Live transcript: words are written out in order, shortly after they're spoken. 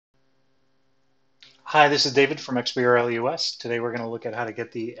Hi, this is David from XBRL US. Today we're going to look at how to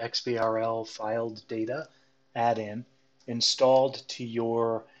get the XBRL Filed Data Add-in installed to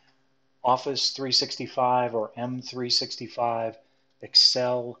your Office 365 or M365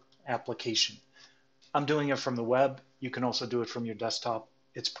 Excel application. I'm doing it from the web. You can also do it from your desktop.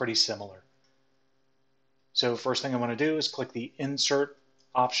 It's pretty similar. So first thing I want to do is click the Insert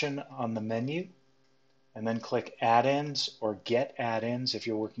option on the menu, and then click Add-ins or Get Add-ins if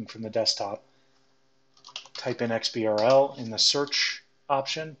you're working from the desktop. Type in XBRL in the search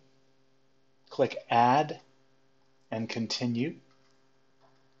option, click Add, and Continue.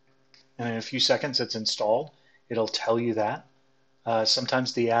 And in a few seconds it's installed. It'll tell you that.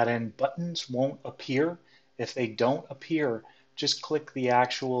 Sometimes the add-in buttons won't appear. If they don't appear, just click the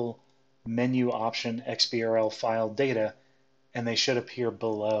actual menu option, XBRL Filed Data, and they should appear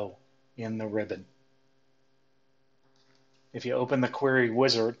below in the ribbon. If you open the query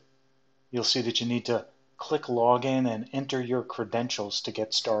wizard, you'll see that you need to click Login and enter your credentials to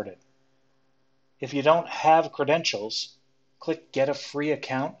get started. If you don't have credentials, click Get a Free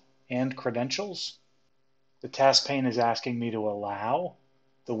Account and Credentials. The task pane is asking me to allow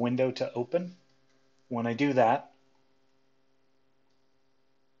the window to open. When I do that,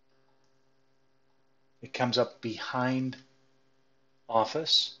 it comes up behind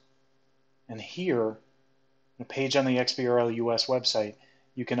Office, and here, the page on the XBRL US website,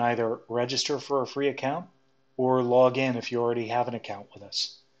 you can either register for a free account or log in if you already have an account with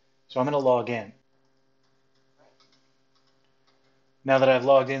us. So I'm going to log in. Now that I've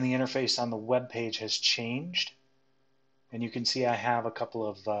logged in, the interface on the web page has changed, and you can see I have a couple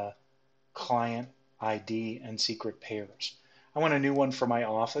of client ID and secret pairs. I want a new one for my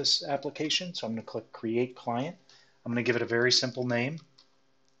Office application, so I'm going to click Create Client. I'm going to give it a very simple name.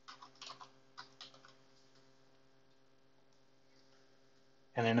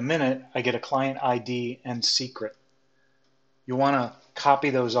 And in a minute, I get a client ID and secret. You want to copy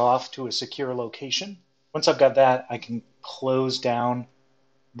those off to a secure location. Once I've got that, I can close down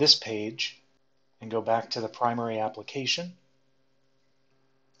this page and go back to the primary application.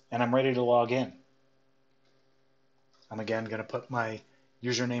 And I'm ready to log in. I'm again going to put my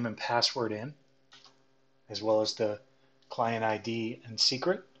username and password in, as well as the client ID and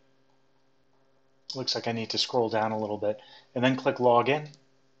secret. Looks like I need to scroll down a little bit, and then click Login.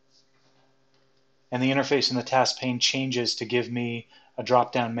 And the interface in the task pane changes to give me a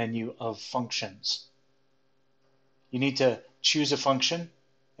drop-down menu of functions. You need to choose a function,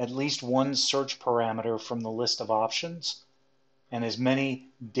 at least one search parameter from the list of options, and as many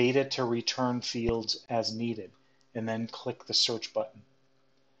data to return fields as needed, and then click the search button.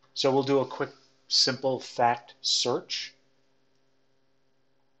 So we'll do a quick, simple fact search.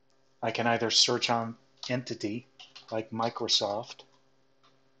 I can either search on entity, like Microsoft,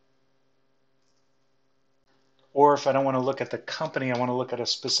 or if I don't want to look at the company, I want to look at a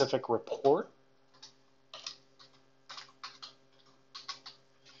specific report,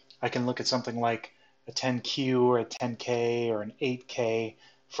 I can look at something like a 10Q or a 10K or an 8K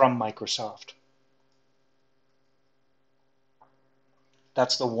from Microsoft.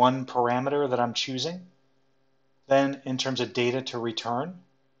 That's the one parameter that I'm choosing. Then in terms of data to return,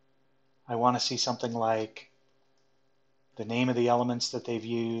 I want to see something like the name of the elements that they've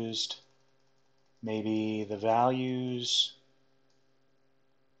used, maybe the values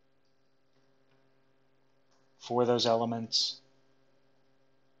for those elements,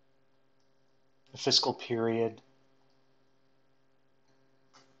 the fiscal period,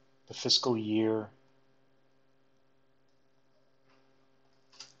 the fiscal year,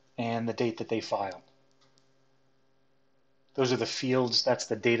 and the date that they filed. Those are the fields. That's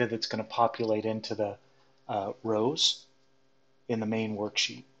the data that's going to populate into the rows in the main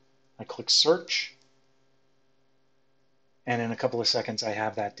worksheet. I click Search, and in a couple of seconds I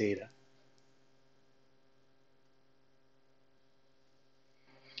have that data.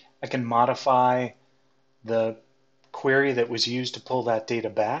 I can modify the query that was used to pull that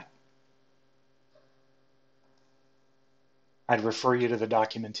data back. I'd refer you to the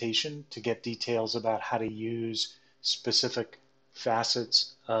documentation to get details about how to use specific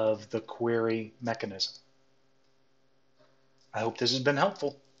facets of the query mechanism. I hope this has been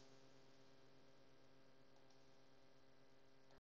helpful.